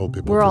much as the old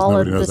people. We're all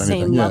at knows the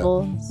anything. same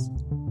levels.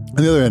 On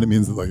the other hand, it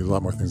means that like there's a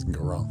lot more things can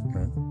go wrong,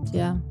 right? So.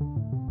 Yeah.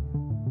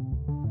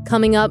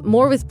 Coming up,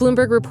 more with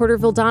Bloomberg reporter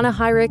Vildana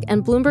Heinrich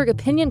and Bloomberg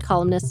opinion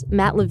columnist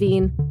Matt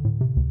Levine.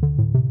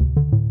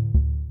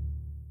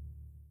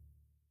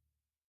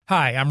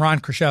 Hi, I'm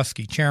Ron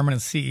Kraszewski, Chairman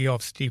and CEO of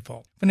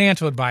Stifel.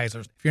 Financial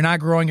advisors, if you're not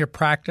growing your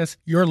practice,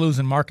 you're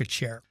losing market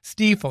share.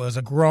 Stifel is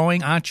a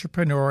growing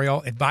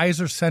entrepreneurial,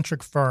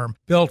 advisor-centric firm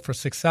built for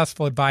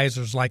successful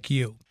advisors like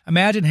you.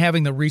 Imagine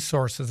having the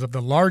resources of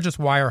the largest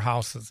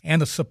wirehouses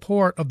and the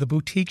support of the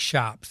boutique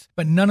shops,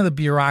 but none of the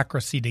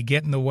bureaucracy to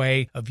get in the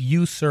way of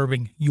you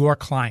serving your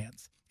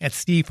clients. At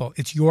Stifel,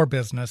 it's your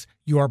business,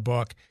 your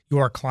book,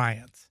 your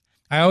clients.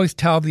 I always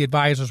tell the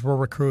advisors we're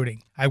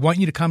recruiting, I want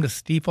you to come to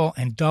Stifel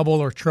and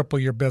double or triple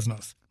your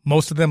business.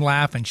 Most of them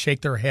laugh and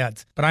shake their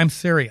heads, but I'm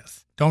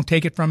serious. Don't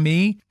take it from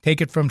me.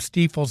 Take it from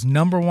Stifel's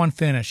 #1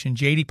 finish in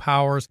J.D.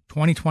 Power's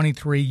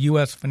 2023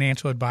 U.S.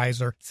 Financial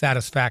Advisor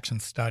Satisfaction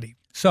Study.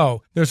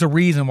 So, there's a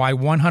reason why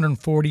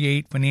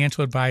 148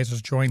 financial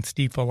advisors joined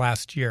Stifel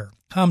last year.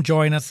 Come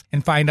join us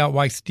and find out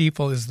why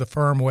Stifel is the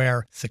firm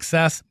where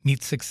success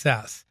meets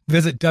success.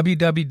 Visit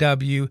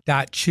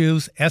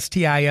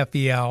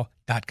www.choosestifel.com.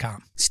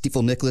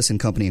 Stifel Nicholas and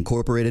Company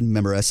Incorporated,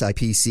 member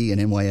SIPC and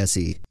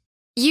NYSE.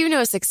 You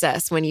know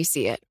success when you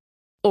see it.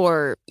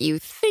 Or you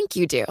think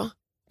you do.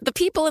 The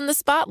people in the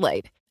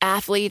spotlight.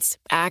 Athletes,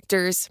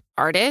 actors,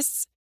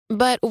 artists.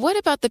 But what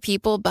about the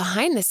people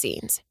behind the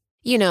scenes?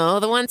 You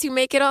know, the ones who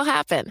make it all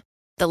happen.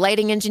 The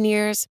lighting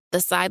engineers, the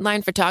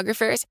sideline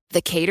photographers,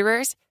 the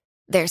caterers.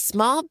 They're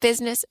small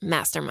business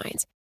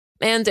masterminds.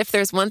 And if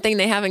there's one thing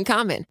they have in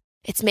common,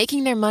 it's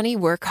making their money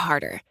work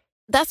harder.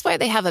 That's why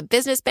they have a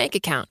business bank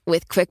account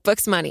with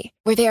QuickBooks Money,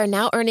 where they are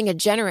now earning a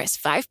generous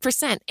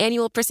 5%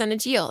 annual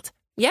percentage yield.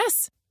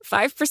 Yes,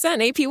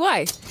 5%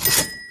 APY.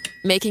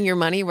 Making your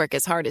money work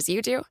as hard as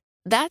you do?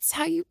 That's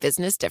how you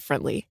business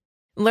differently.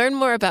 Learn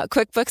more about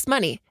QuickBooks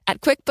Money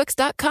at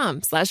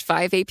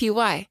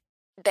quickbooks.com/5APY.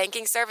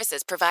 Banking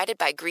services provided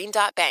by Green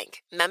Dot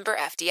Bank, member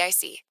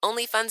FDIC.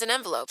 Only funds and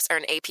envelopes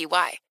earn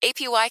APY.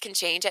 APY can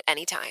change at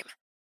any time.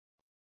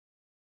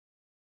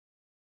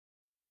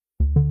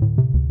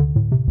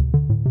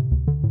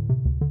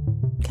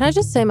 Can I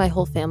just say my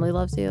whole family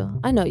loves you?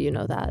 I know you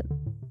know that.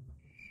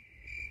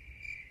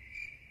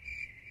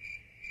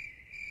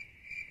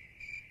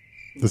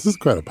 This is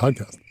quite a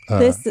podcast. I'm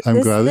this, glad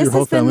that this your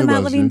whole has been family the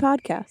Matt loves Levine you.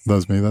 podcast.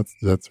 Loves me.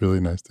 That's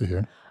really nice to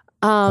hear.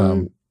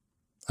 How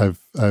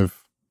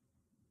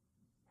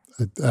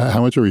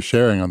much are we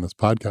sharing on this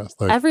podcast?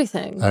 Like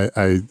Everything.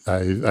 I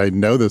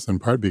know this in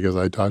part because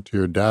I talked to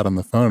your dad on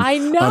the phone. I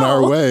know. On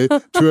our way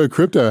to a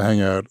crypto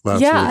hangout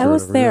last week. Yeah, I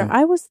was there.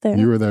 I was there.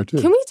 You were there too.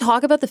 Can we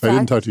talk about the fact? I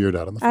didn't talk to your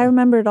dad on the phone. I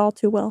remember it all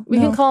too well. We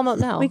can call him up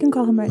now. We can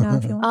call him right now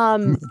if you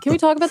want. Can we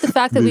talk about the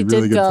fact that we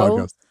Really did good go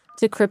podcast.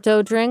 to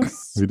crypto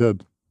drinks We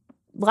did.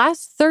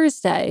 last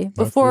Thursday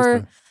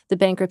before the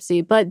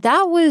bankruptcy? But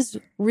that was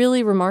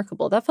really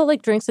remarkable. That felt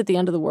like drinks at the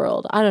end of the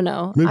world. I don't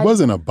know. It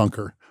wasn't a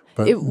bunker.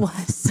 But It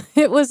was.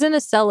 It was in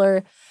a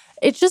cellar.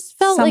 It just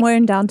felt Somewhere like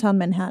in downtown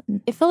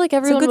Manhattan. it felt like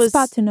everyone good was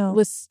spot to know.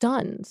 was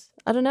stunned.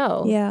 I don't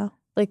know. Yeah.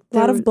 Like A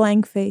lot of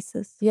blank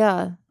faces.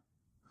 Yeah.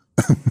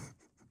 The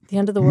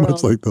end of the world.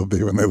 much like they'll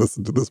be when they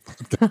listen to this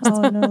podcast.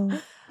 Oh, no.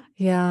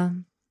 Yeah.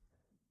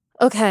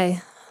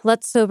 Okay.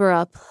 Let's sober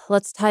up.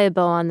 Let's tie a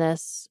bow on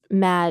this.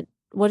 Matt,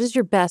 what is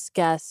your best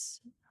guess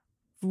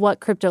of what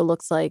crypto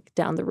looks like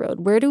down the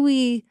road? Where do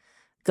we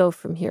go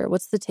from here?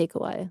 What's the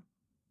takeaway?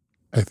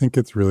 I think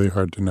it's really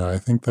hard to know. I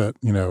think that,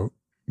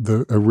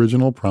 the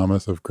original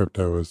promise of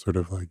crypto is sort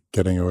of like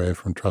getting away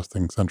from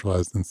trusting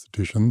centralized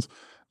institutions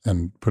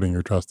and putting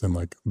your trust in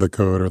like the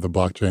code or the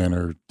blockchain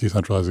or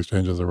decentralized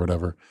exchanges or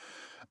whatever.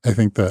 I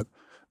think that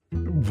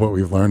what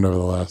we've learned over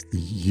the last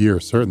year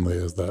certainly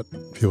is that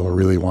people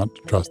really want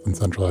to trust in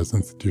centralized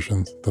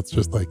institutions. That's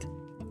just like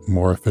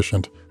more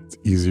efficient. It's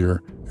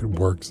easier. It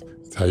works.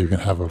 It's how you can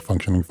have a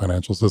functioning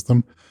financial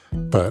system.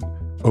 But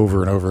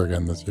over and over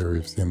again this year,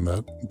 we've seen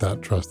that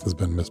trust has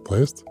been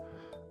misplaced.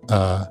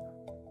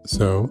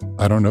 So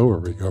I don't know where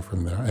we go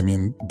from there. I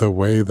mean, the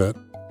way that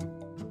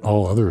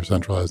all other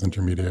centralized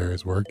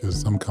intermediaries work is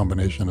some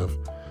combination of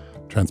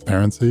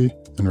transparency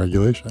and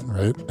regulation,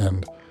 right?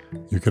 And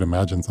you could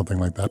imagine something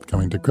like that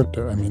coming to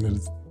crypto. I mean,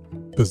 it's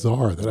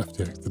bizarre that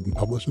FTX didn't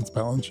publish its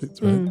balance sheets,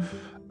 right?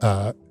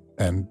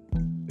 And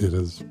it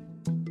is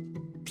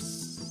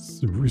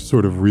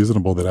sort of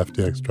reasonable that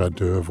FTX tried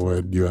to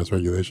avoid U.S.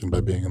 regulation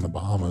by being in the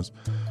Bahamas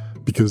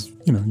because,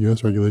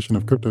 U.S. regulation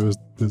of crypto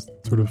is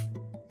sort of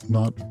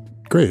not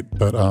great.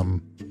 But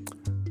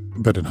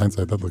in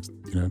hindsight, that looks,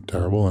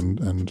 terrible. And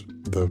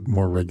the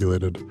more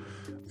regulated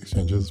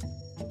exchanges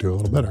do a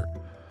little better.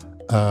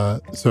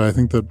 So I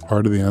think that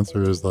part of the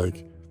answer is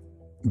like,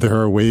 there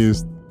are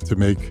ways to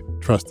make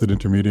trusted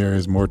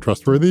intermediaries more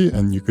trustworthy,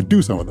 and you could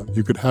do some of them.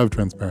 You could have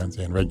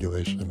transparency and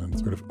regulation and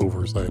sort of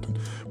oversight and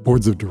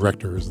boards of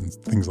directors and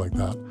things like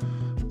that.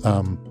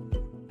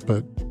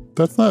 But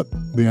that's not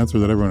the answer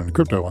that everyone in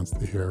crypto wants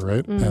to hear,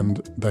 right?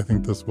 And I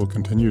think this will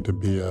continue to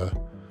be a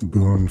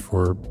boon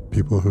for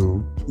people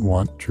who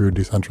want true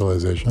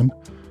decentralization.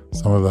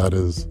 Some of that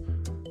is,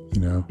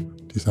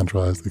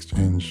 decentralized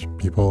exchange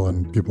people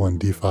and people in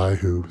DeFi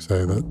who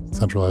say that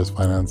centralized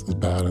finance is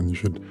bad and you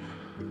should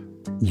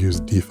use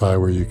DeFi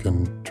where you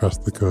can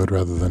trust the code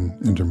rather than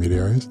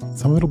intermediaries.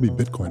 Some of it'll be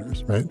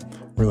Bitcoiners, right?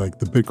 Where like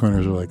the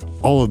Bitcoiners are like,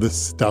 all of this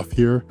stuff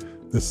here,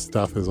 this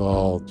stuff is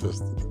all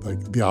just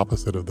like the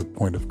opposite of the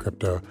point of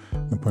crypto.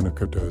 The point of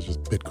crypto is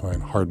just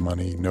Bitcoin, hard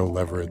money, no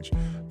leverage,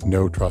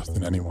 no trust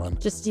in anyone.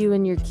 Just you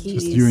and your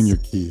keys. Just you and your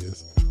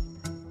keys.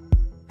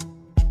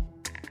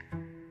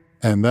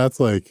 And that's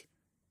like,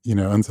 you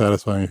know,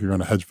 unsatisfying if you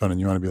run a hedge fund and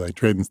you want to be like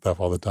trading stuff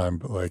all the time.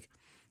 But like,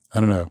 I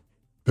don't know,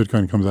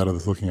 Bitcoin comes out of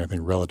this looking, I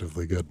think,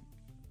 relatively good.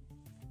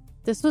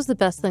 This was the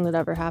best thing that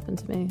ever happened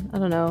to me. I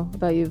don't know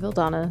about you,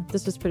 Vildana.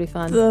 This was pretty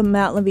fun. The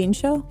Matt Levine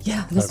show?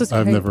 Yeah, this was great.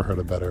 I've never heard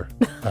a better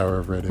hour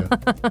of radio.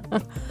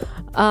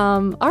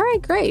 All right,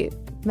 great.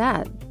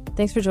 Matt,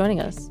 thanks for joining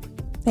us.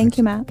 Thank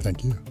you, Matt.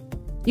 Thank you.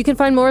 You can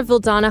find more of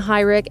Vildana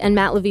Heinrich and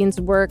Matt Levine's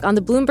work on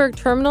the Bloomberg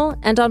Terminal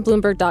and on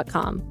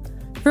Bloomberg.com.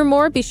 For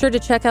more, be sure to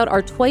check out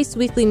our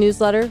twice-weekly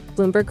newsletter,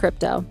 Bloomberg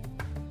Crypto.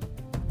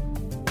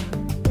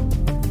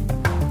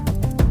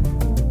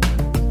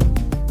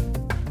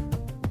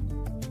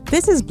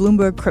 This is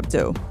Bloomberg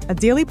Crypto, a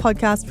daily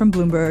podcast from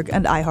Bloomberg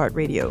and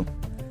iHeartRadio.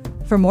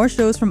 For more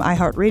shows from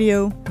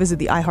iHeartRadio, visit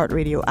the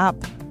iHeartRadio app,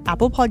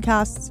 Apple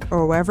Podcasts,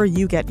 or wherever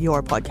you get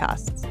your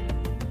podcasts.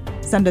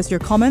 Send us your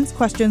comments,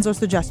 questions, or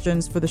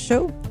suggestions for the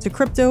show to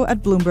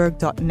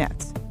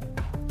crypto@bloomberg.net.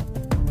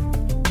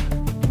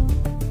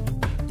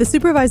 The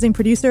supervising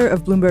producer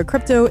of Bloomberg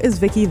Crypto is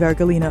Vicky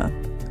Vergolina.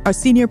 Our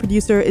senior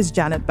producer is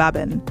Janet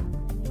Babin.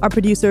 Our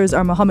producers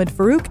are Mohammed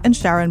Farouk and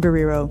Sharon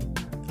Barrero.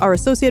 Our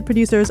associate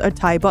producers are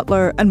Ty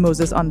Butler and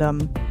Moses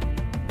Undum.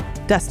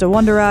 Desta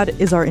Wonderad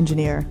is our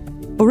engineer.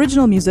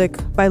 Original music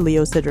by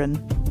Leo Sidran.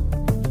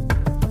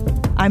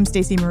 I'm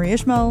Stacey Marie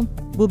Ishmael.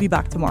 We'll be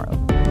back tomorrow.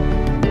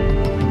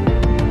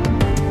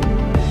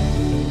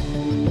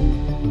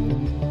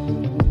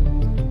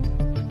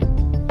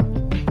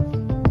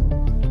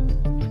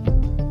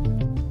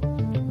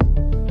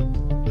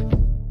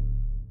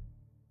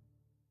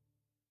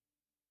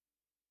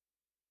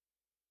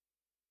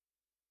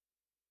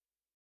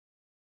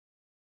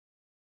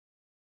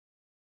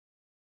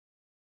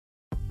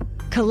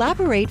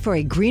 Collaborate for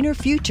a greener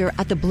future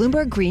at the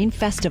Bloomberg Green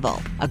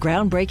Festival, a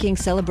groundbreaking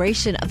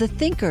celebration of the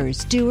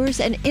thinkers,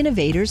 doers, and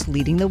innovators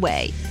leading the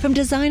way. From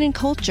design and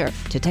culture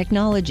to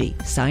technology,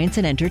 science,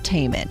 and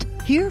entertainment.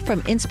 Hear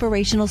from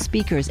inspirational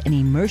speakers and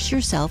immerse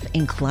yourself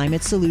in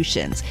climate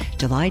solutions.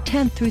 July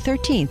 10th through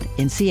 13th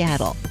in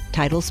Seattle.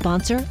 Title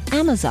sponsor,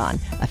 Amazon.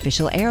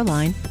 Official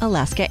airline,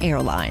 Alaska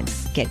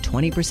Airlines. Get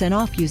 20%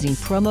 off using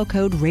promo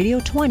code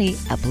radio20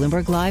 at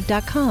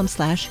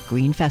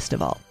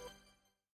bloomberglive.com/greenfestival.